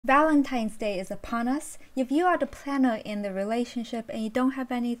Valentine's Day is upon us. If you are the planner in the relationship and you don't have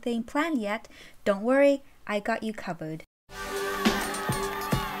anything planned yet, don't worry, I got you covered.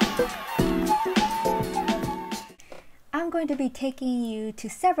 I'm going to be taking you to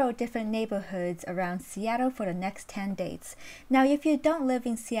several different neighborhoods around Seattle for the next 10 dates. Now, if you don't live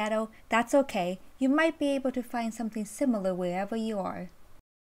in Seattle, that's okay. You might be able to find something similar wherever you are.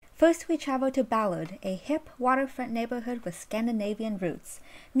 First, we travel to Ballard, a hip waterfront neighborhood with Scandinavian roots,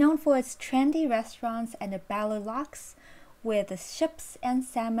 known for its trendy restaurants and the Ballard locks, where the ships and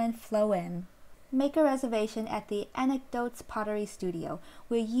salmon flow in. Make a reservation at the Anecdotes Pottery Studio,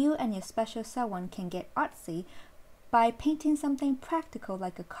 where you and your special someone can get artsy by painting something practical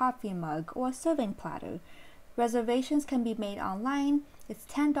like a coffee mug or a serving platter. Reservations can be made online. It's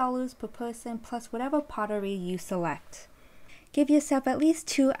 $10 per person plus whatever pottery you select. Give yourself at least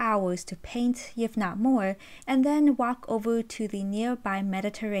 2 hours to paint, if not more, and then walk over to the nearby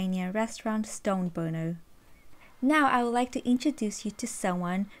Mediterranean restaurant Stoneburner. Now I would like to introduce you to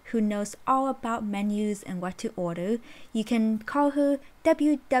someone who knows all about menus and what to order. You can call her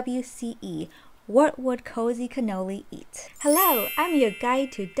WWCE. What would Cozy Cannoli eat? Hello, I'm your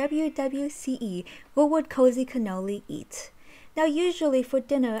guide to WWCE. What would Cozy Cannoli eat? Now usually for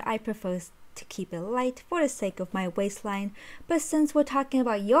dinner I prefer to keep it light for the sake of my waistline, but since we're talking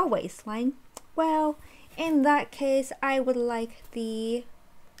about your waistline, well, in that case I would like the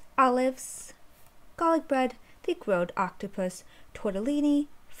olives, garlic bread, the grilled octopus, tortellini,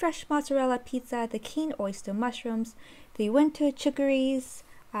 fresh mozzarella pizza, the keen oyster mushrooms, the winter chicories,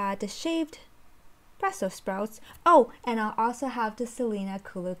 the shaved Brussels sprouts. Oh, and I'll also have the Selena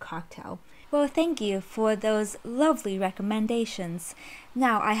Cooler cocktail. Well, thank you for those lovely recommendations.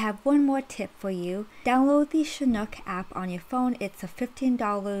 Now, I have one more tip for you. Download the Chinook app on your phone. It's a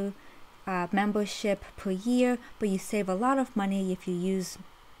 $15 membership per year, but you save a lot of money if you use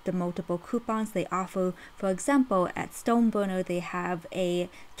the multiple coupons they offer. For example, at Stoneburner, they have a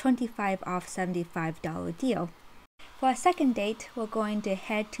 25 off $75 deal. For our second date, we're going to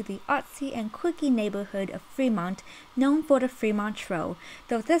head to the artsy and quirky neighborhood of Fremont, known for the Fremont Troll.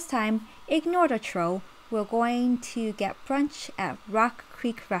 Though this time, ignore the troll, we're going to get brunch at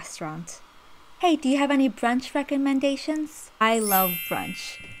Rockcreek restaurant. Hey, do you have any brunch recommendations? I love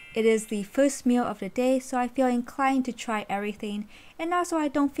brunch. It is the first meal of the day, so I feel inclined to try everything, and also I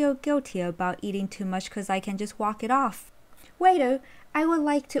don't feel guilty about eating too much because I can just walk it off. Waiter, I would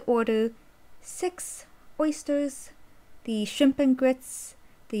like to order 6 oysters, the shrimp and grits,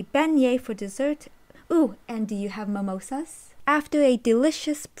 the beignet for dessert. Ooh, and do you have mimosas? After a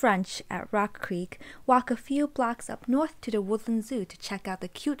delicious brunch at Rockcreek, walk a few blocks up north to the Woodland Zoo to check out the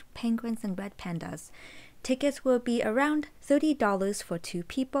cute penguins and red pandas. Tickets will be around $30 for 2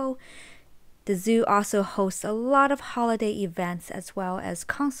 people. The zoo also hosts a lot of holiday events as well as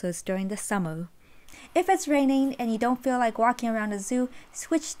concerts during the summer. If it's raining and you don't feel like walking around the zoo,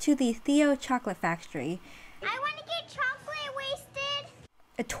 switch to the Theo chocolate factory. I want to get chocolate wasted.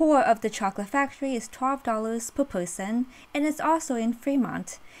 A tour of the chocolate factory is $12 per person, and it's also in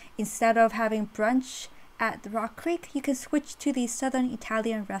Fremont. Instead of having brunch at the Rockcreek, you can switch to the southern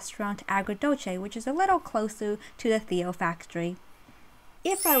Italian restaurant Agrodolce, which is a little closer to the Theo factory.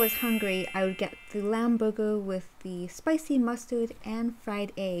 If I was hungry, I would get the lamb burger with the spicy mustard and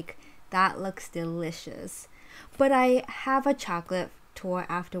fried egg. That looks delicious. But I have a chocolate tour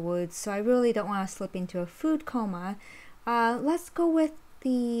afterwards, so I really don't want to slip into a food coma. Let's go with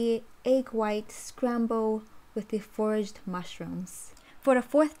the egg white scramble with the foraged mushrooms. For the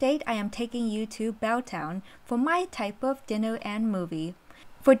fourth date, I am taking you to Belltown for my type of dinner and movie.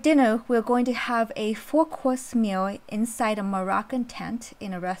 For dinner, we're going to have a 4-course meal inside a Moroccan tent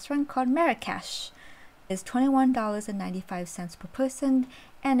in a restaurant called Marrakesh. It's $21.95 per person,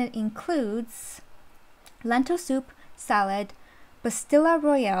 and it includes lentil soup, salad, Pastilla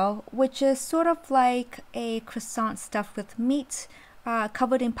Royale, which is sort of like a croissant stuffed with meat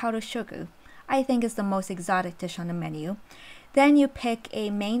covered in powdered sugar. I think it's the most exotic dish on the menu. Then you pick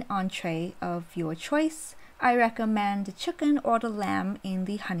a main entree of your choice. I recommend the chicken or the lamb in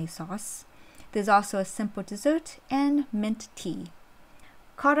the honey sauce. There's also a simple dessert and mint tea.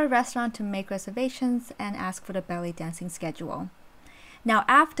 Call the restaurant to make reservations and ask for the belly dancing schedule. Now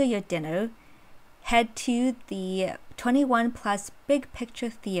after your dinner, head to the 21 Plus Big Picture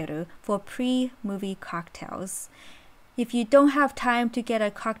Theater for pre-movie cocktails. If you don't have time to get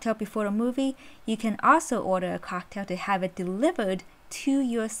a cocktail before the movie, you can also order a cocktail to have it delivered to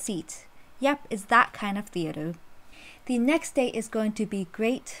your seat. Yep, it's that kind of theater. The next day is going to be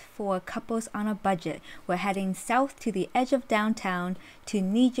great for couples on a budget. We're heading south to the edge of downtown to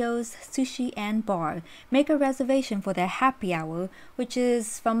Nijo's Sushi and Bar. Make a reservation for their happy hour, which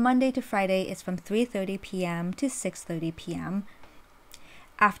is from Monday to Friday. It's from 3:30 p.m. to 6:30 p.m.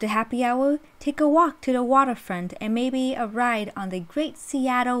 After happy hour, take a walk to the waterfront and maybe a ride on the Great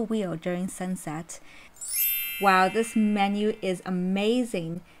Seattle Wheel during sunset. Wow, this menu is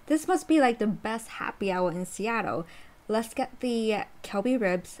amazing. This must be like the best happy hour in Seattle. Let's get the Kelby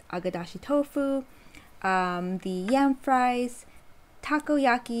ribs, Agrodolce tofu, the yam fries,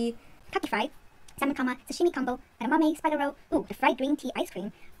 takoyaki, Kaki fry, salmon kama, sashimi combo, edamame, spider roll, the fried green tea ice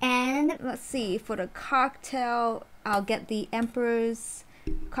cream, and let's see, for the cocktail, I'll get the Emperor's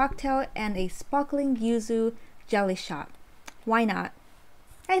cocktail and a sparkling yuzu jelly shot. Why not?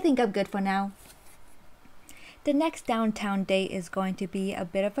 I think I'm good for now. The next downtown day is going to be a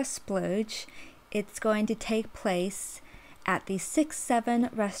bit of a splurge. It's going to take place at the 6-7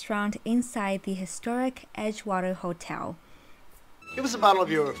 restaurant inside the historic Edgewater Hotel. Give us a bottle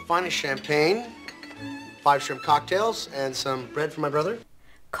of your finest champagne, 5 shrimp cocktails, and some bread for my brother.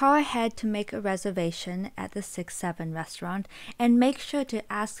 Call ahead to make a reservation at the 6-7 restaurant and make sure to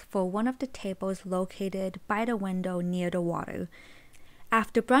ask for one of the tables located by the window near the water.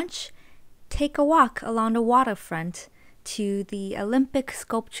 After brunch, take a walk along the waterfront to the Olympic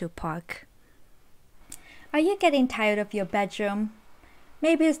Sculpture Park. Are you getting tired of your bedroom?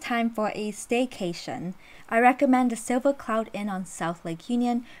 Maybe it's time for a staycation. I recommend the Silver Cloud Inn on South Lake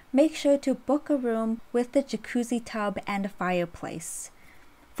Union. Make sure to book a room with the jacuzzi tub and a fireplace.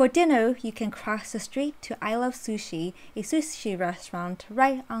 For dinner, you can cross the street to I Love Sushi, a sushi restaurant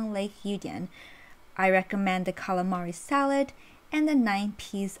right on Lake Union. I recommend the calamari salad and the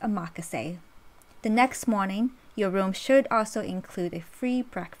 9-piece omakase. The next morning, your room should also include a free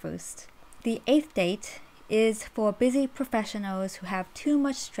breakfast. The 8th date is for busy professionals who have too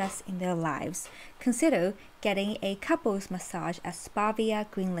much stress in their lives. Consider getting a couples massage at Spavia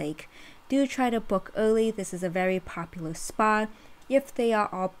GreenLake. Do try to book early. This is a very popular spa. If they are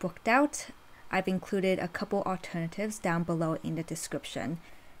all booked out, I've included a couple alternatives down below in the description.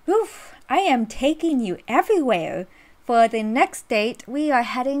 Oof, I am taking you everywhere. For the next date, we are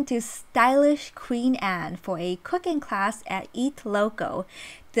heading to stylish Queen Anne for a cooking class at Eat Local.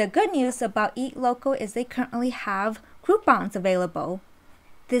 The good news about Eat Local is they currently have Groupons available.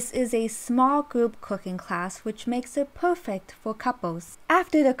 This is a small group cooking class which makes it perfect for couples.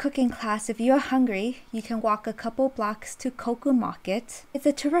 After the cooking class, if you're hungry, you can walk a couple blocks to Koku Market. It's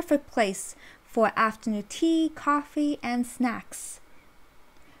a terrific place for afternoon tea, coffee, and snacks.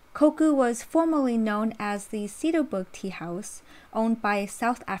 Koku was formerly known as the Cedarburg Tea House, owned by a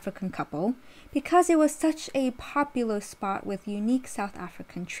South African couple. Because it was such a popular spot with unique South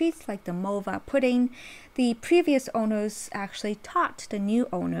African treats like the mova pudding, the previous owners actually taught the new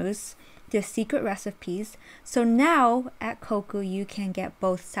owners their secret recipes. So now at Koku you can get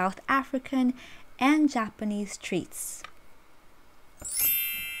both South African and Japanese treats.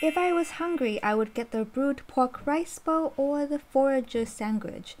 If I was hungry, I would get the brewed pork rice bowl or the forager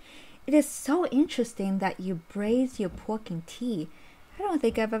sandwich. It is so interesting that you braise your pork in tea. I don't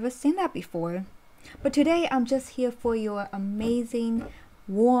think I've ever seen that before. But today I'm just here for your amazing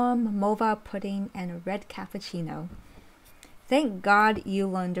warm mova pudding and a red cappuccino. Thank God you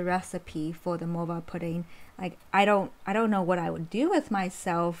learned the recipe for the mova pudding. Like I don't know what I would do with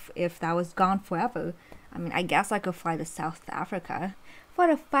myself if that was gone forever. I mean, I guess I could fly to South Africa. For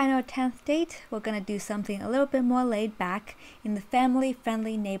the final 10th date, we're going to do something a little bit more laid back in the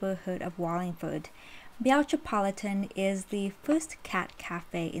family-friendly neighborhood of Wallingford. Meowtropolitan is the first cat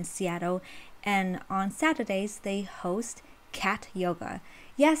cafe in Seattle, and on Saturdays they host cat yoga.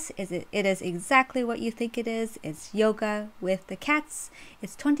 Yes, it is exactly what you think it is. It's yoga with the cats.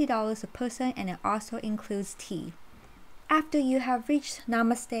 It's $20 a person and it also includes tea. After you have reached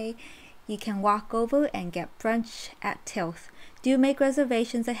Namaste, you can walk over and get brunch at Tilth. Do make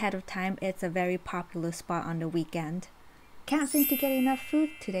reservations ahead of time. It's a very popular spot on the weekend. Can't seem to get enough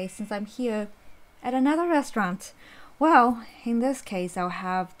food today since I'm here at another restaurant. Well, in this case, I'll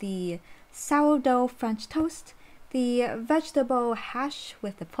have the sourdough French toast, the vegetable hash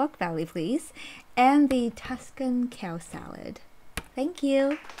with the pork belly, please, and the Tuscan kale salad. Thank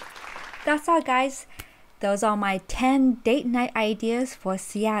you. That's all, guys. Those are my 10 date night ideas for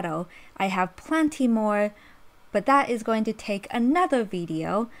Seattle. I have plenty more, but that is going to take another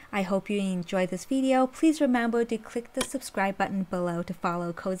video. I hope you enjoyed this video. Please remember to click the subscribe button below to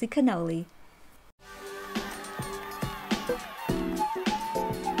follow Cozy Cannoli.